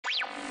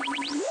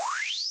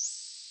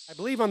I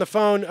believe on the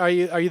phone. Are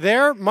you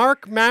there,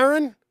 Marc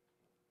Maron?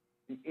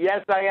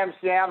 Yes, I am,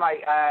 Sam.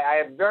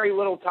 I have very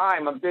little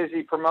time. I'm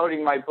busy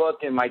promoting my book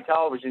and my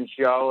television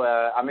show.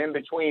 I'm in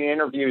between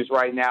interviews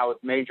right now with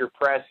major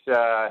press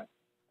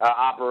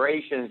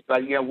operations.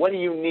 But, what do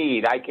you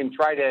need? I can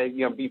try to,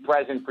 be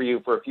present for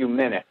you for a few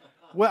minutes.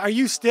 Well, are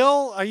you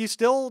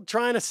still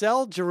trying to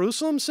sell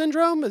Jerusalem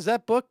Syndrome? Is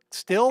that book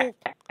still?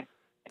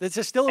 Is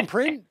it still in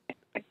print?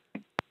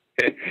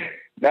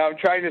 No, I'm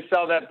trying to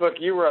sell that book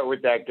you wrote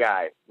with that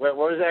guy. What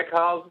was that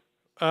called?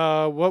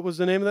 What was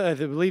the name of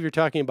that? I believe you're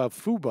talking about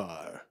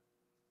Fubar.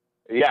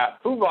 Yeah,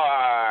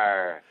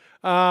 Fubar.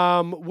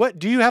 What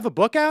do you have a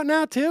book out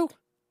now too?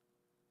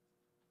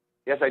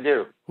 Yes, I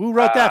do. Who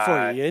wrote that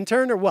for you? You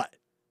intern or what?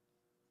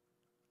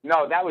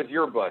 No, that was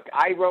your book.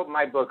 I wrote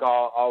my book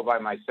all by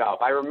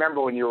myself. I remember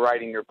when you were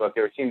writing your book,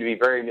 there seemed to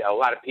be a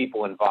lot of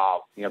people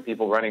involved.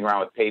 People running around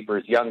with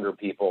papers, younger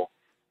people.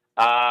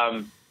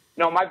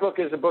 No, my book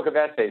is a book of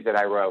essays that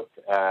I wrote,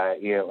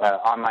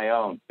 on my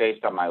own,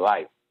 based on my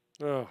life.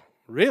 Oh,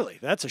 really?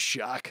 That's a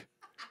shock.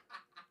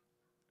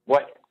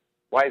 What?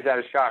 Why is that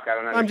a shock? I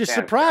don't understand. I'm just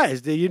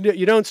surprised.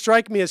 You don't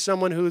strike me as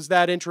someone who's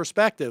that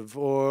introspective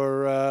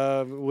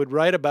or would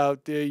write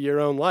about your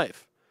own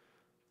life.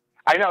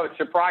 I know, it's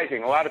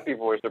surprising. A lot of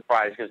people were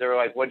surprised because they were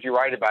like, "What'd you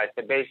write about?" I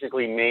said,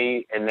 basically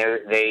me, and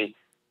it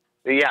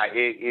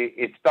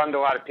stunned a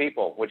lot of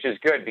people, which is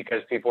good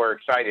because people are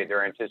excited.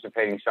 They're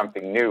anticipating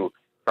something new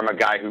from a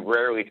guy who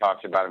rarely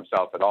talks about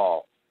himself at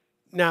all.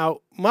 Now,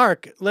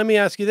 Marc, let me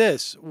ask you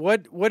this: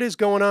 what is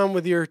going on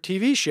with your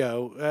TV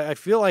show? I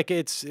feel like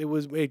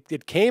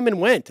it came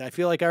and went. I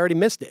feel like I already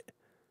missed it.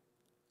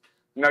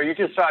 No, you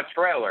just saw a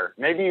trailer.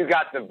 Maybe you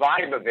got the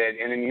vibe of it,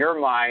 and in your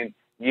mind,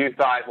 you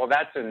thought, "Well,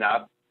 that's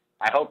enough.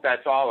 I hope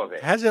that's all of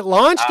it." Has it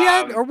launched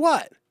yet, or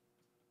what?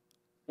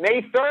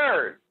 May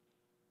 3rd.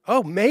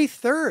 Oh, May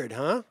 3rd,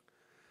 huh?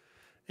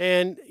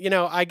 And,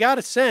 I got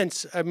a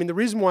sense, the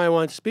reason why I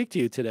wanted to speak to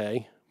you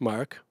today,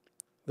 Marc,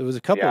 there was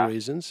a couple of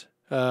reasons.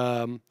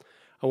 I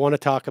want to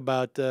talk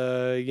about,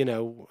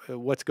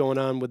 what's going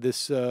on with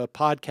this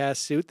podcast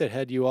suit that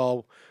had you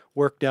all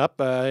worked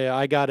up.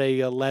 I got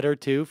a letter,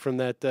 too, from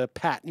that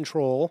patent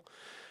troll.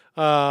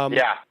 But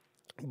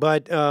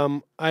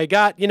I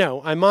got,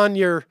 I'm on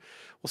your,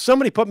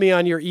 somebody put me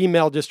on your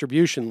email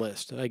distribution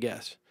list, I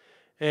guess.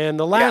 And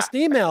the last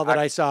email that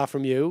I saw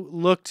from you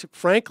looked,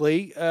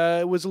 frankly,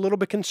 was a little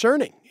bit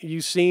concerning. You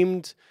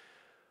seemed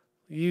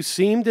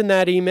in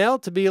that email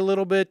to be a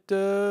little bit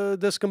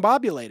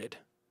discombobulated.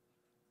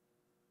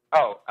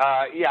 Oh,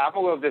 yeah, I'm a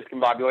little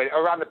discombobulated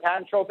around the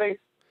patent troll thing.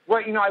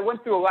 Well, I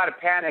went through a lot of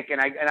panic, and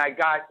I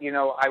got,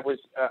 I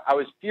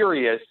was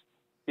furious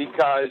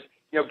because,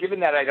 given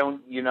that I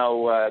don't,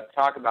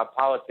 talk about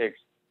politics,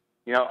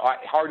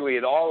 hardly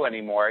at all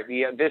anymore.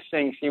 This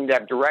thing seemed to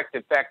have direct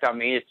effect on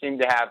me. It seemed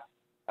to have.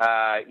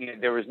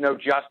 There was no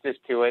justice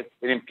to it.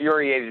 It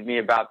infuriated me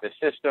about the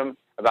system,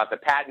 about the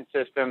patent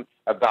system,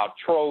 about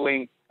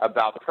trolling,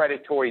 about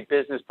predatory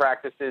business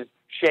practices,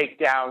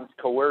 shakedowns,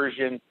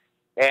 coercion.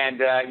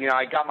 And,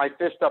 I got my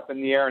fist up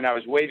in the air and I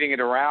was waving it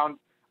around.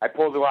 I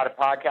pulled a lot of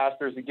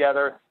podcasters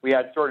together. We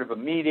had sort of a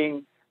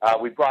meeting.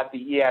 We brought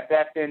the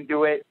EFF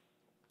into it.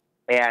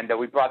 And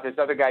we brought this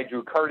other guy,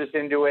 Drew Curtis,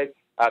 into it.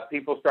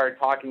 People started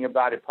talking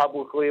about it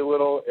publicly a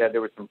little.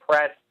 There was some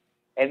press.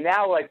 And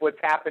now,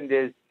 what's happened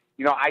is,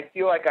 I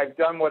feel like I've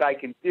done what I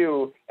can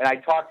do, and I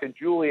talk to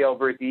Julie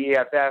over at the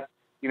EFF,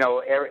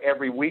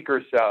 every week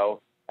or so,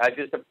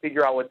 just to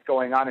figure out what's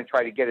going on and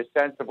try to get a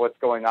sense of what's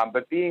going on.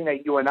 But being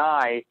that you and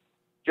I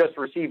just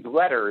received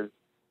letters,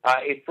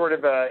 it's sort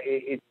of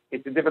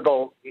it's a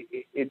difficult,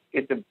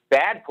 it's a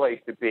bad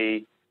place to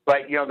be.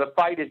 But the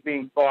fight is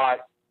being fought,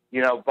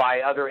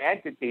 by other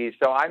entities.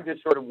 So I'm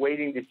just sort of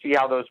waiting to see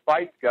how those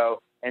fights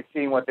go and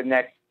seeing what the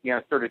next,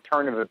 sort of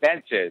turn of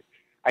events is.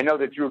 I know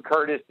that Drew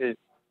Curtis is,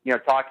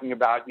 talking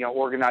about,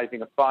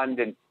 organizing a fund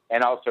and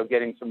also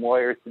getting some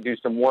lawyers to do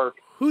some work.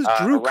 Who's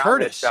Drew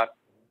Curtis?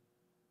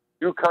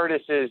 Drew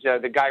Curtis is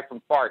the guy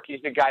from FARC.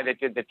 He's the guy that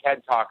did the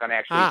TED Talk on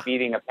actually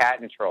beating a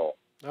patent troll.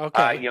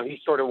 Okay.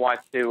 He sort of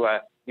wants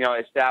to,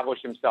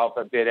 establish himself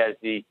a bit as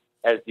the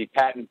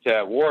patent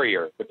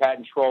warrior, the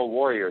patent troll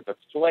warrior, the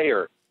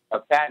slayer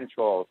of patent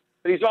trolls.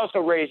 But he's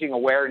also raising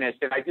awareness.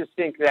 And I just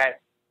think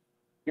that,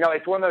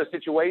 it's one of those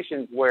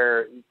situations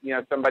where,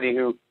 somebody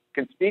who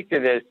can speak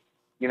to this,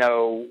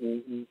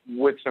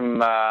 with some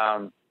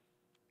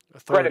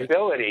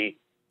credibility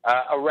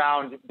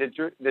around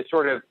the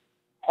sort of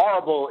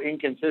horrible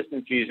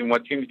inconsistencies in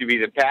what seems to be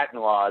the patent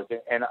laws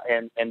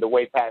and the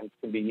way patents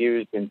can be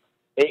used. And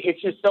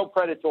it's just so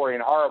predatory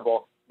and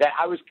horrible that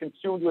I was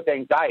consumed with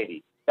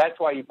anxiety. That's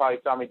why you probably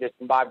saw me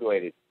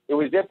discombobulated. It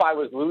was as if I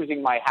was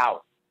losing my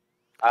house,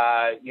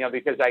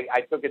 because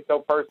I took it so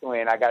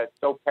personally and I got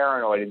so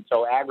paranoid and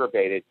so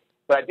aggravated.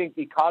 But I think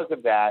because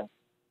of that,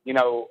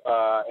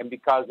 and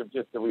because of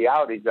just the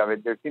realities of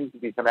it, there seems to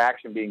be some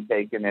action being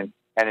taken, and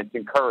it's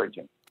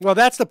encouraging. Well,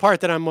 that's the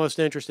part that I'm most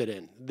interested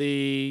in,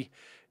 the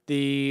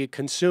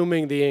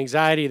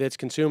anxiety that's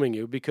consuming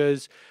you,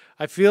 because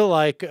I feel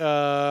like,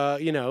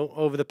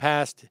 over the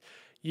past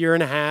year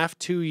and a half,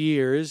 2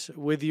 years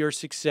with your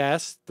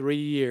success, 3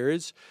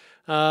 years,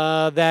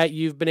 that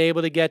you've been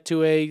able to get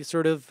to a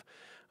sort of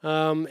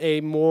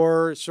a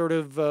more sort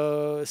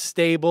of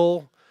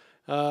stable,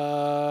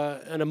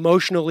 an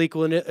emotional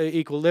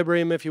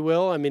equilibrium, if you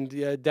will. I mean,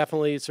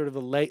 definitely sort of a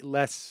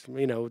less,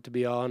 to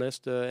be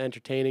honest,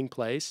 entertaining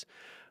place.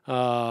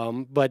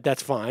 But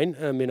that's fine.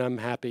 I mean, I'm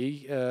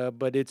happy.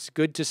 But it's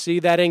good to see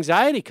that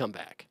anxiety come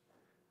back.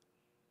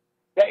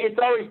 Yeah, it's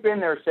always been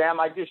there, Sam.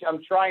 I'm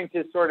trying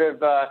to sort of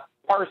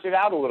parse it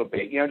out a little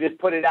bit. Just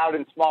put it out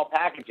in small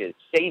packages,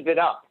 save it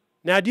up.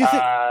 Now, do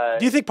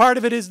you think part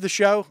of it is the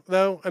show,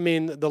 though? I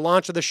mean, the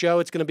launch of the show.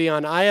 It's going to be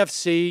on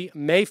IFC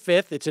May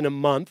 5th. It's in a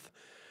month.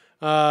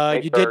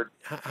 May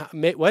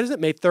 3rd. What is it?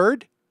 May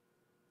 3rd?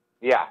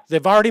 Yeah.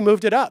 They've already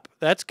moved it up.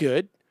 That's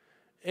good.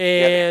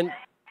 And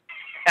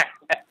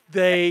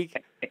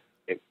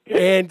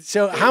and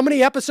so how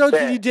many episodes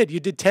did you did? You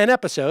did 10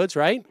 episodes,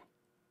 right?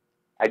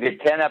 I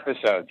did 10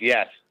 episodes,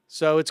 yes.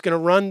 So it's going to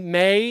run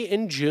May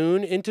and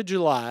June into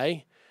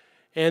July.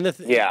 And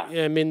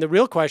I mean, the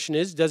real question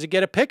is, does it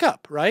get a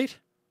pickup, right?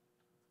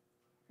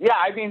 Yeah,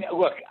 I mean,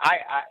 look,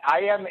 I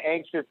am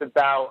anxious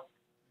about,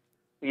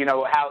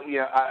 how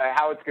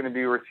it's going to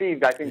be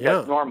received. I think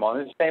that's normal.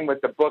 And it's the same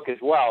with the book as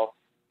well.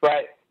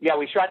 But yeah,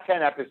 we shot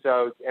 10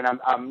 episodes and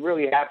I'm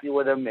really happy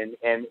with them. And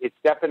it's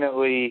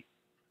definitely,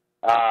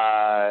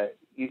 the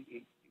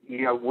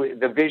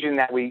vision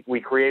that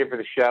we created for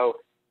the show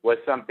was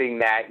something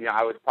that,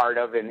 I was part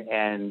of and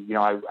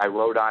I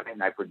wrote on it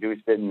and I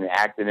produced it and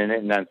acted in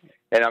it. And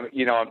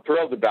I'm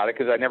thrilled about it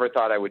because I never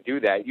thought I would do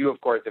that. You,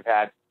 of course, have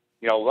had,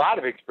 a lot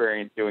of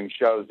experience doing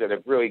shows that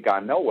have really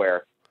gone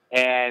nowhere.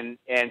 And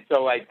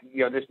so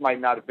this might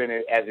not have been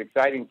as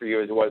exciting for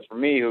you as it was for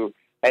me, who's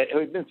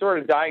been sort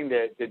of dying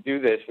to do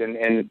this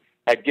and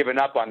had given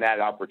up on that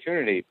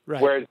opportunity.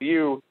 Right. Whereas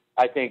you,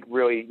 I think,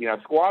 really,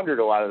 squandered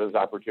a lot of those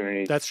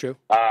opportunities. That's true.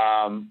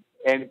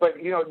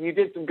 But you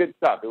did some good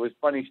stuff. It was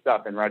funny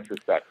stuff in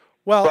retrospect.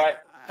 Well,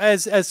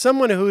 as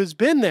someone who's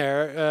been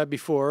there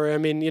before, I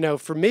mean,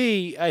 for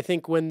me, I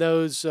think when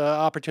those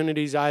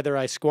opportunities, either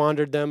I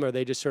squandered them or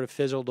they just sort of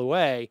fizzled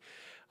away,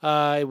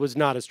 it was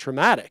not as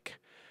traumatic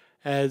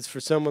as for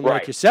someone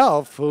like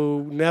yourself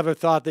who never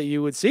thought that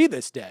you would see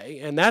this day.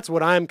 And that's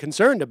what I'm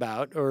concerned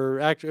about.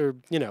 I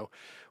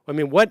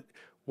mean,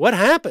 what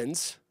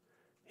happens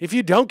if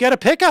you don't get a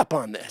pickup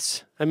on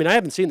this? I mean, I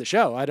haven't seen the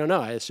show. I don't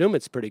know. I assume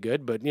it's pretty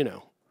good, but the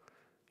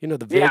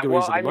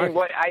vagaries of the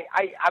market.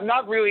 I'm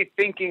not really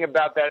thinking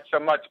about that so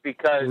much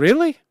because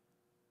really,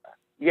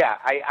 yeah,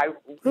 I'll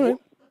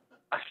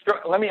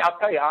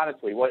tell you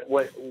honestly,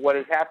 what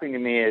is happening to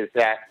me is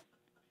that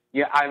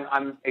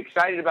I'm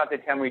excited about the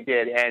 10 we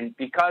did, and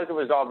because it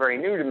was all very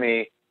new to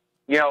me,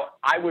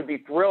 I would be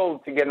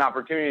thrilled to get an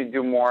opportunity to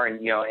do more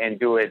and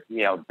do it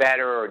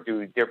better or do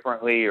it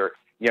differently or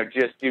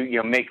just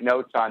do make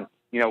notes on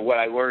what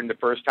I learned the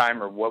first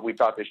time or what we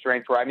thought the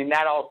strengths were. I mean,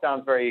 that all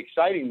sounds very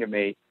exciting to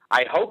me.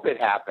 I hope it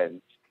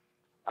happens.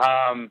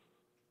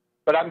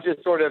 But I'm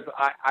just sort of,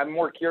 I'm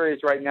more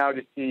curious right now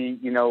to see,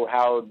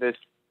 how this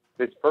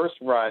first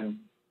run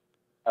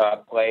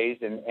plays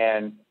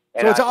and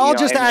so it's all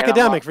just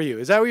academic for you.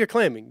 Is that what you're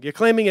claiming? You're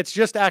claiming it's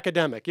just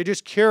academic. You're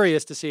just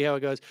curious to see how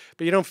it goes,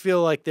 but you don't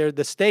feel like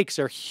the stakes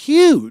are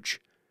huge.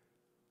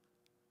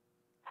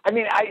 I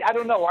mean, I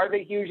don't know. Are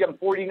they huge? I'm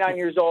 49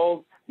 years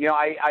old.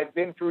 I've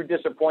been through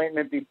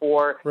disappointment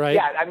before. Right.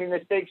 Yeah, I mean, the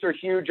stakes are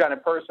huge on a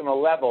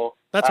personal level.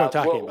 That's what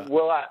I'm talking about.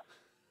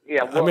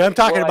 I mean, I'm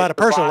talking about a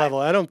personal level.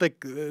 I don't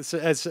think,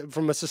 as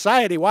from a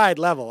society-wide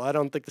level, I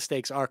don't think the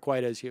stakes are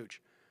quite as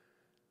huge.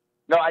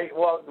 No,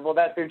 well,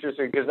 that's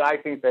interesting because I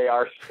think they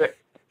are.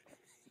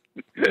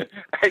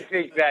 I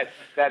think that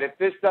if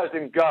this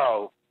doesn't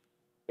go,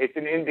 it's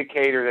an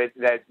indicator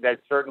that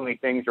certainly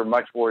things are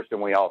much worse than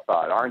we all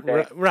thought, aren't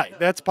they? Right.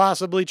 That's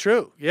possibly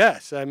true.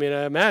 Yes. I mean,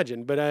 I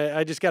imagine. But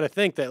I just got to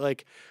think that,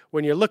 like,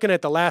 when you're looking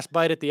at the last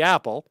bite at the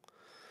apple,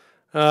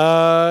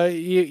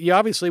 you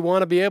obviously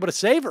want to be able to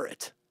savor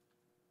it.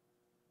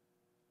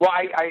 Well,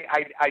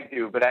 I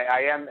do, but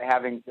I am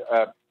having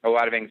a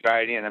lot of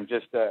anxiety, and I'm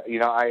just,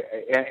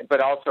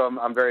 but also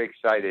I'm very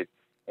excited.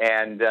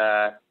 And,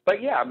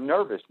 but yeah, I'm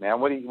nervous, man.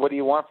 What do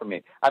you want from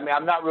me? I mean,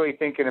 I'm not really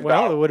thinking about.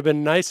 Well, it would have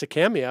been nice. A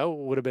cameo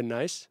would have been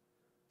nice.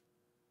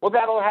 Well,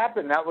 that'll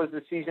happen. That was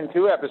the season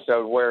 2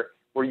 episode where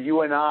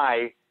you and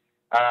I,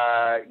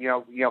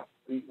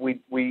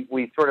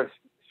 we sort of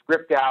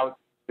script out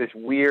this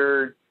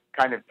weird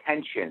kind of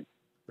tension.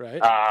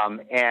 Right.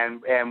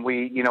 And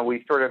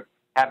we sort of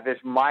have this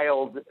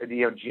mild,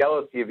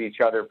 jealousy of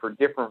each other for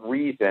different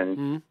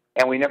reasons.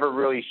 And we never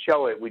really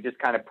show it. We just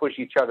kind of push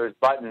each other's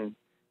buttons,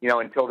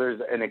 until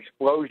there's an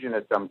explosion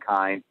of some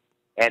kind.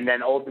 And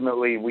then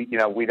ultimately we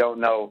don't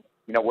know,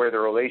 where the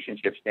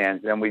relationship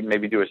stands. And then we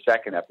maybe do a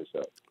second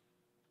episode.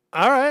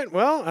 All right.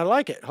 Well, I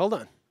like it. Hold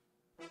on.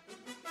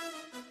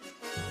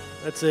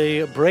 That's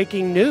a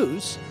breaking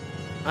news.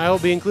 I will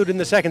be included in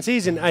the second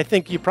season. I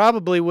think you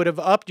probably would have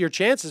upped your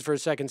chances for a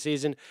second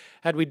season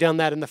had we done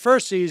that in the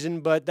first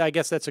season, but I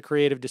guess that's a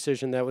creative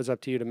decision that was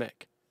up to you to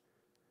make.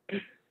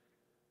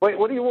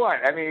 What do you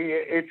want? I mean,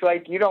 it's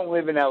like you don't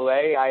live in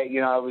L.A.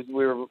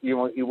 We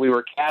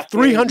were casting.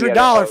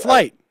 $300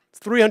 flight.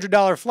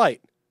 $300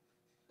 flight.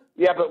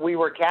 Yeah, but we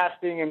were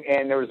casting,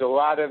 and there was a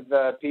lot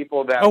of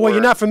people that. Oh, well, you're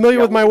not familiar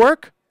with my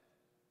work?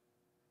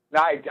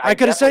 No, I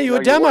could have sent you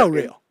a demo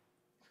reel.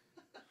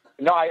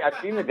 No, I've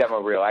seen the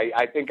demo reel.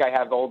 I think I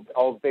have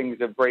old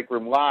things of Break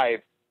Room Live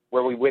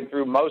where we went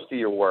through most of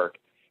your work.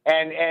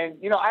 And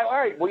all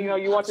right. Well,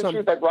 you want the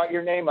truth. I brought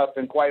your name up,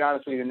 and quite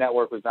honestly, the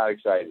network was not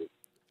excited.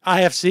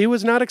 IFC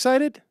was not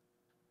excited?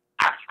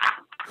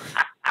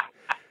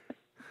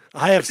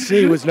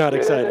 IFC was not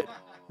excited.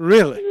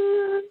 Really?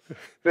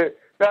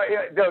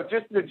 No,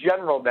 just the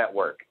general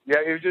network. Yeah,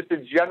 it was just a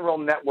general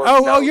network.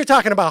 Oh, you're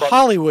talking about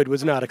Hollywood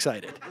was not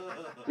excited.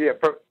 Yeah,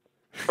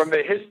 from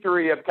the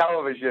history of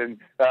television,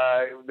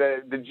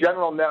 the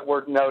general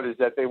network noticed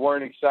that they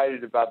weren't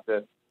excited about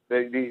the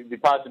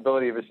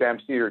possibility of a Sam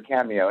Seder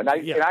cameo. And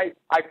I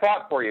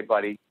fought for you,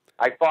 buddy.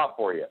 I fought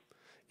for you.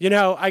 You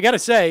know, I got to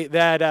say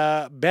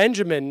that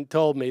Benjamin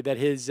told me that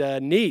his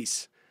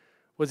niece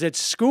was at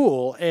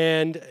school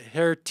and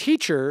her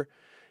teacher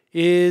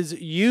is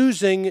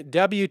using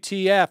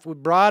WTF. We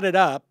brought it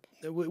up.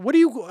 What are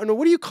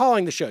you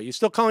calling the show? You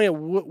still calling it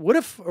What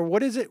If, or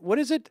what is it? What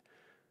is it?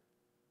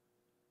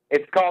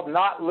 It's called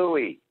Not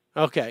Louie.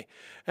 Okay.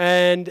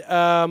 And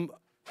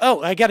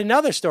I got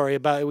another story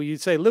about it. You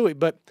say Louie,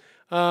 but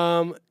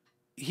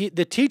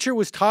the teacher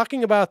was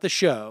talking about the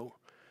show.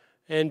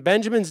 And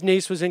Benjamin's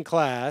niece was in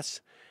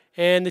class,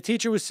 and the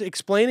teacher was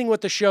explaining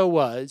what the show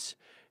was.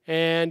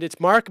 And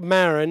it's Marc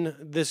Maron,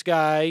 this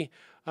guy,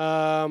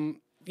 having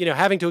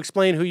to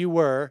explain who you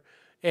were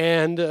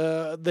and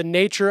the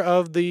nature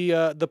of the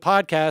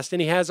podcast.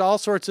 And he has all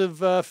sorts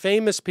of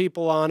famous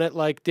people on it,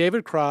 like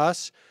David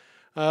Cross,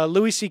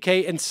 Louie CK,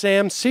 and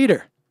Sam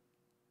Seder.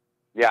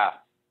 Yeah.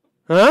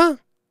 Huh?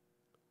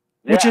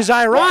 Yeah. Which is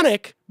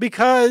ironic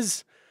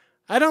because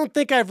I don't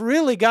think I've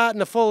really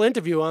gotten a full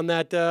interview on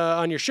that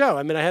on your show.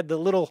 I mean, I had the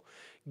little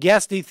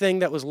guesty thing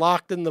that was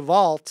locked in the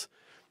vault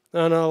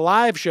on a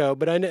live show,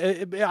 but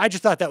I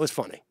just thought that was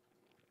funny.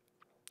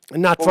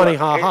 Not funny,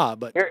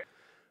 but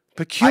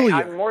peculiar.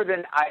 I'm more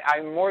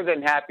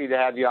than happy to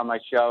have you on my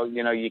show.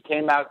 You know, you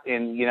came out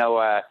and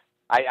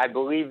I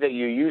believe that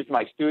you used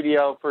my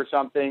studio for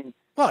something.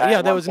 Well,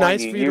 yeah, that was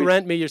nice for you to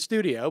rent me your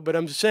studio, but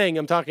I'm just saying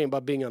I'm talking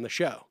about being on the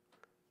show.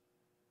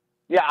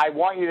 Yeah, I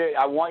want you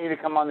to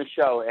come on the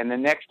show, and the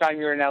next time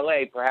you're in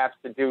LA, perhaps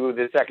to do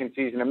the second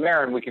season of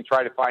Maron, we can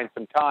try to find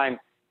some time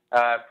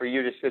for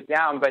you to sit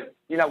down. But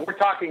we're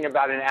talking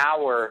about an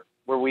hour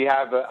where we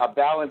have a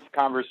balanced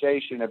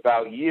conversation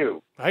about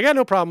you. I got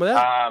no problem with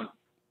that.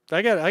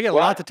 I got a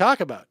lot to talk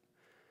about.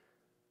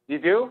 You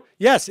do?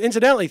 Yes.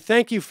 Incidentally,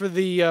 thank you for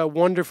the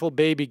wonderful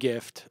baby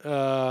gift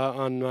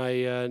on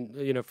my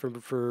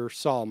for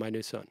Saul, my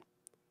new son.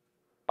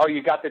 Oh,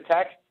 you got the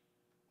text?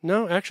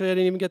 No, actually, I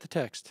didn't even get the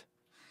text.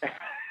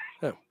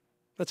 Oh,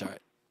 that's all right.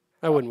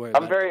 I wouldn't worry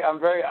about it.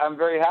 I'm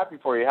very happy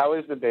for you. How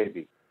is the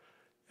baby?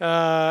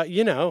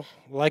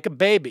 Like a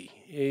baby.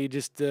 He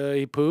just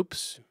he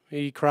poops,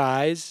 he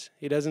cries,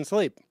 he doesn't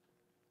sleep.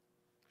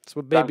 That's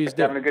what babies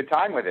do. Having a good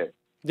time with it.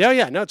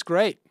 Yeah. No, it's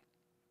great.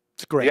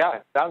 It's great. Yeah,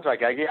 it sounds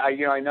like I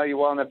know you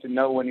well enough to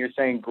know when you're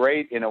saying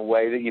great in a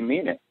way that you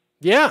mean it.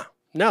 Yeah.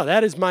 No,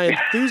 that is my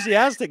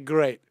enthusiastic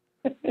great.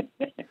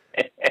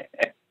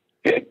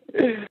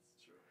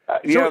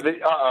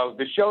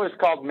 The show is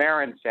called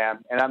Maron,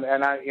 Sam,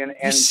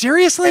 and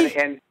seriously?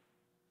 And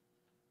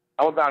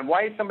hold on,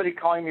 why is somebody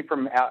calling me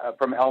from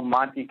El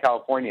Monte,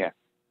 California?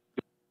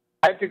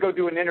 I have to go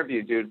do an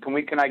interview, dude.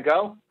 Can I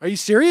go? Are you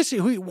serious?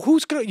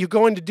 Who's you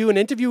going to do an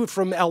interview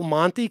from El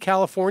Monte,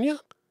 California?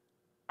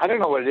 I don't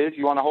know what it is.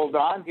 You want to hold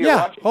on?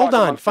 Hold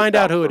on. Find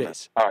out who it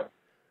is. All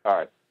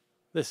right.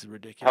 This is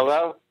ridiculous.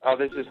 Hello? Oh,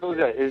 who's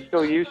that? Is it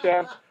still you,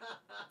 Sam?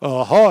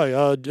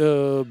 Hi,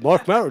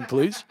 Marc Maron,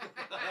 please.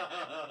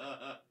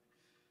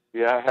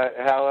 Yeah,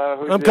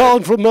 hello. I'm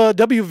calling from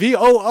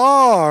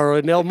WVOR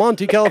in El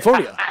Monte,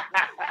 California.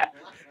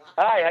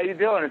 Hi, how you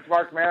doing? It's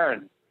Marc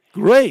Maron.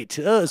 Great.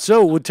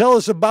 So tell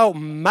us about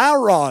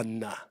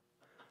Maron.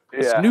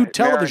 This new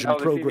television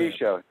program. The TV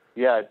show.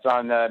 Yeah, it's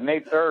on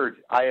May 3rd,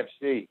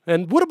 IFC.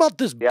 And what about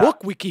this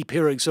book we keep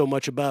hearing so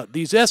much about?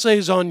 These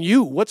essays on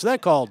you. What's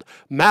that called?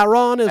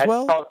 Maron as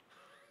well?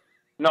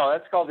 No,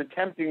 that's called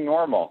Attempting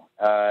Normal.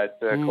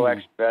 It's a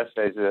collection of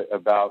essays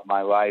about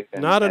my life.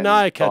 Not an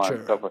eye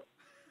catcher.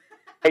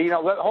 Hey,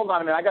 hold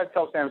on a minute. I got to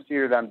tell Sam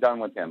Seder that I'm done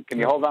with him. Can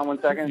you hold on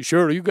 1 second?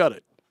 Sure, you got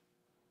it.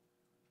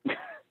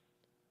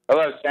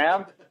 Hello,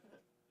 Sam?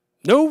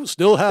 No,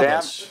 still have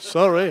us.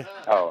 Sorry.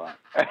 Oh.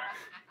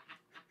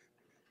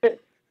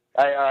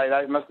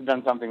 I must have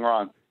done something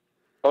wrong.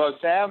 Hello,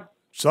 Sam?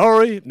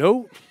 Sorry,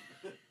 no.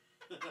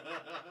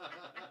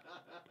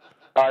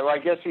 All right, well, I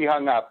guess he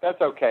hung up. That's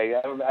okay.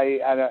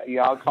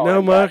 I'll call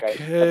him Mark.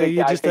 back.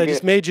 I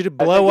just made you to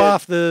blow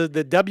off the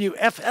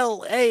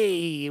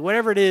WFLA,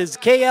 whatever it is,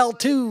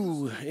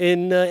 KL2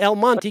 in El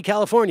Monte,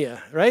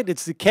 California, right?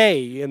 It's the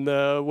K in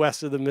the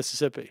west of the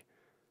Mississippi.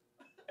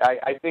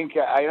 I think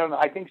I don't know.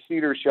 I think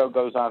Cedar's show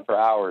goes on for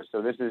hours,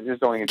 so this is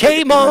just only going to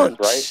take Kmont,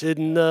 minutes, right?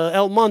 in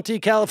El Monte,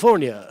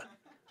 California.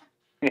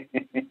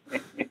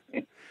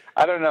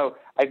 I don't know.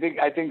 I think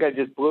I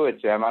just blew it,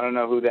 Sam. I don't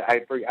know who that.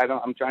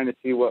 I'm trying to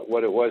see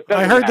what it was.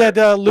 I heard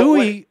that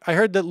Louie. I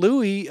heard that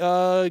Louie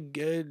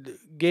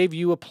gave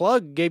you a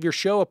plug. Gave your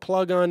show a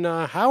plug on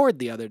Howard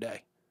the other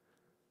day.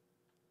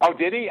 Oh,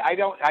 did he? I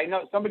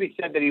know somebody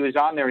said that he was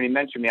on there and he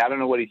mentioned me. I don't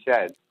know what he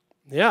said.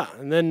 Yeah,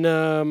 and then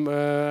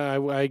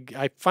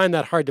I find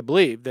that hard to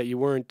believe that you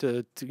weren't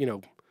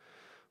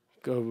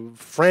go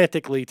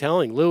frantically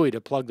telling Louie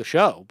to plug the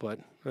show. But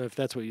if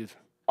that's what you.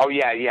 Oh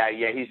yeah.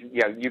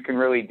 You can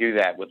really do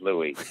that with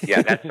Louie.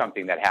 Yeah, that's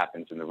something that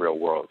happens in the real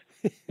world.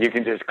 You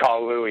can just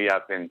call Louie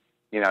up and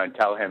and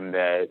tell him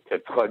to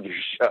plug your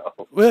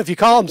show. Well, if you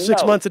call him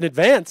 6 months in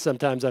advance,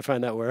 sometimes I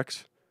find that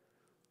works.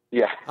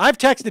 Yeah, I've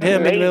texted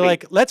him and been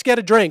like, "Let's get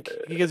a drink,"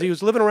 because he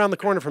was living around the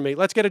corner from me.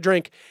 Let's get a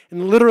drink,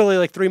 and literally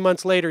like 3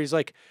 months later, he's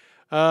like,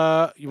 "You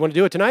want to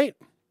do it tonight?"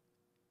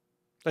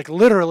 Like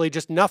literally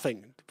just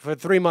nothing for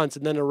 3 months,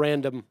 and then a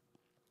random.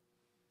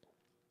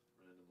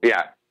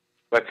 Yeah,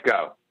 let's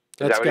go.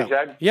 Is that what he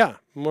said? Yeah,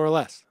 more or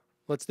less.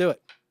 Let's do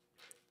it.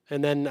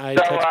 And then I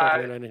texted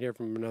him and I didn't hear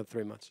from him another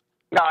 3 months.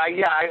 No,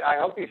 I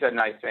hope he said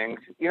nice things.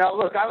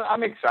 Look,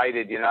 I'm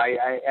excited.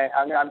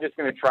 I'm just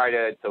going to try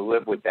to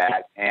live with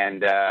that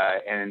and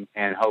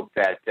hope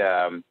that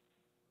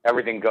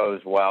everything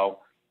goes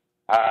well.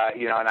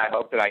 And I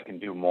hope that I can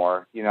do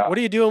more. What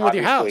are you doing with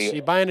your house? Are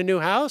you buying a new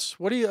house?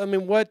 What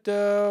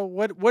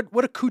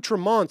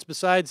accoutrements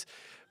besides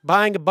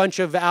buying a bunch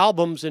of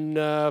albums and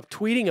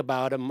tweeting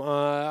about them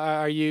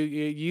are you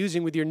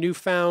using with your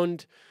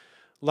newfound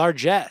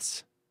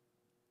largesse?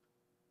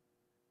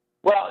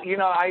 Well,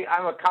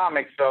 I'm a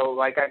comic,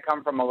 so I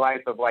come from a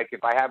life of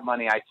if I have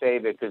money, I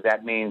save it because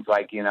that means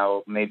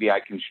maybe I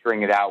can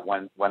string it out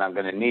when I'm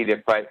going to need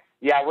it. But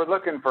yeah, we're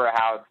looking for a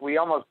house. We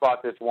almost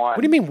bought this one.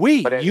 What do you mean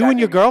we? You and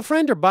your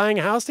girlfriend are buying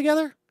a house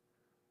together?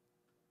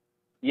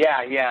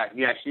 Yeah.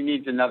 She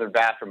needs another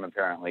bathroom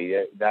apparently.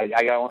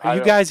 Are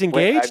you guys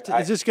engaged?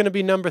 Is this going to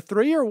be number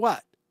 3 or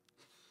what?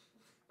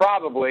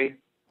 Probably.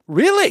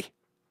 Really?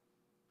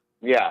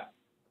 Yeah.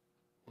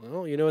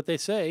 Well, you know what they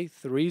say: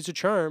 3's a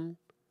charm.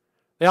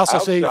 They also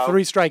say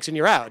 3 strikes and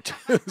you're out.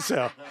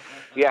 So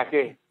yeah,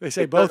 they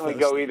say both.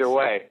 Certainly go either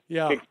way.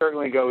 Yeah, it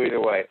certainly go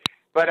either way.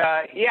 But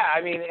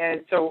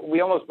and so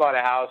we almost bought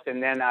a house,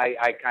 and then I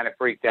kind of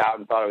freaked out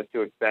and thought it was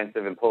too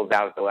expensive and pulled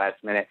out at the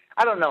last minute.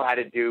 I don't know how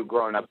to do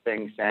grown up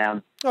things,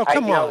 Sam. Oh,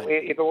 come on.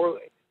 If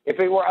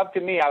it were up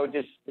to me, I would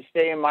just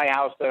stay in my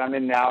house that I'm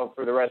in now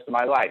for the rest of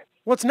my life.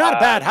 Well, it's not a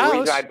bad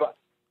house.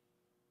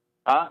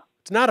 Huh?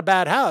 It's not a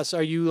bad house.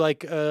 Are you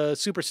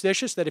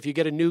superstitious that if you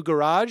get a new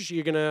garage,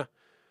 you're gonna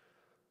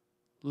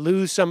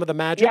lose some of the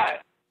magic?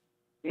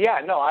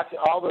 Yeah, no,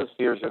 all those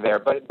fears are there,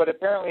 but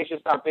apparently it's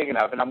just not big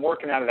enough. And I'm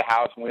working out of the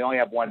house, and we only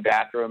have 1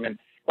 bathroom. And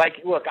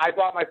look, I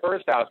bought my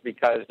first house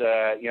because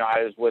I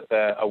was with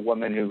a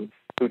woman who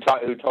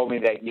told me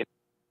that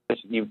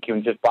you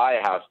can just buy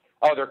a house.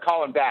 Oh, they're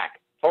calling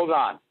back. Hold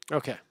on.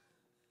 Okay.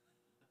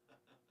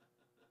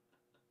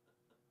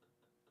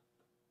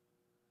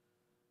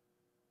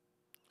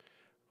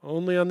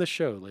 Only on this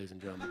show, ladies and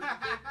gentlemen.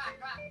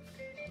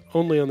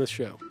 Only on this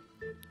show.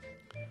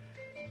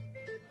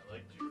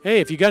 Hey,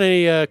 if you got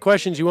any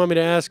questions you want me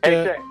to ask,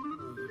 hey,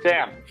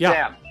 Sam. Yeah.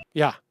 Sam.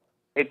 Yeah.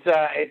 It's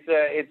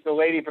the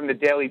lady from the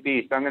Daily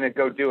Beast. I'm going to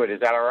go do it. Is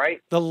that all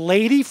right? The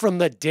lady from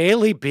the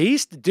Daily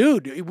Beast,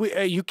 dude.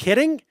 Are you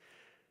kidding?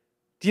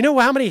 Do you know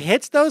how many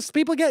hits those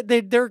people get?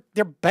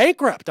 They're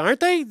bankrupt,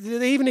 aren't they? Do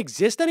they even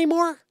exist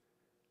anymore?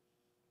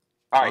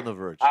 All right. On the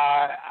verge.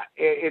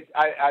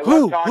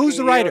 Who's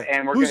the writer?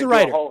 Who's the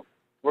writer?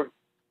 We're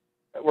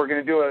going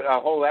to do a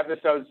whole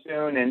episode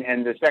soon,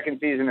 and the second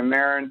season of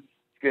Maron.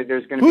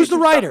 There's going to Who's be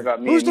the writer?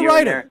 Who's the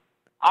writer?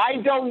 I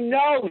don't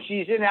know.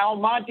 She's in El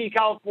Monte,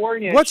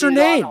 California. What's her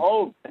name?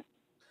 I'll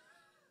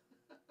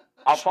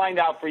find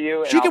out for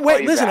you. She can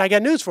wait. Listen, I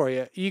got news for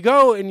you. You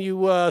go and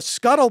you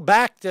scuttle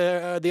back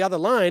to the other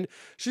line.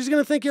 She's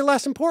going to think you're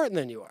less important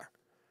than you are.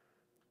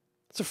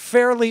 It's a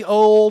fairly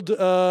old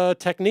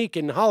technique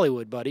in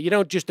Hollywood, buddy. You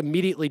don't just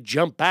immediately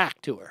jump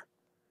back to her.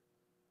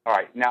 All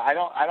right. Now,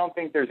 I don't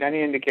think there's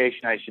any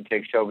indication I should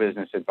take show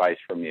business advice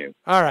from you.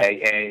 All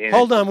right.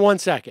 Hold on 1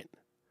 second.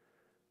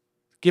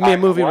 Give me a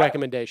movie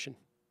recommendation.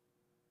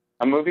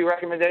 A movie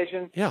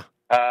recommendation? Yeah.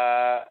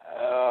 I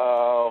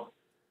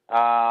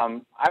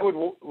would.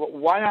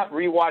 Why not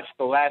rewatch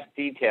The Last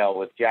Detail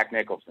with Jack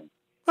Nicholson?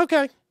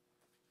 Okay.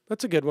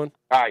 That's a good one.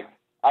 All right.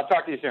 I'll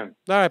talk to you soon.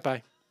 All right.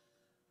 Bye.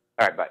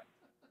 All right. Bye.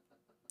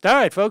 All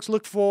right, folks.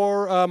 Look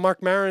for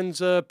Marc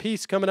Maron's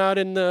piece coming out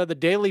in the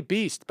Daily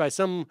Beast by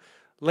some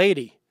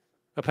lady,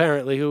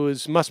 apparently, who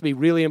must be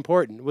really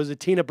important. Was it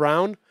Tina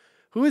Brown?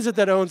 Who is it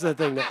that owns that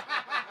thing now?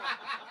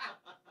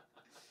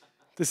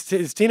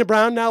 Is Tina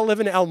Brown now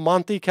living in El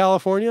Monte,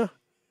 California?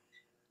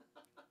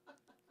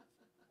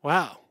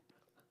 Wow.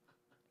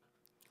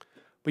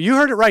 But you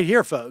heard it right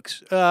here,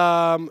 folks.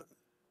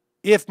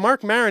 If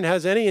Marc Maron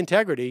has any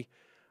integrity,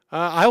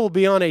 I will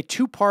be on a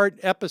two-part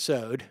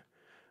episode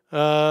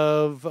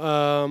of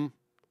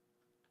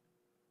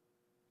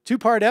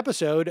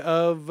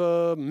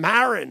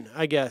Maron,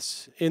 I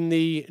guess, in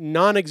the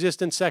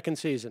non-existent second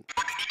season.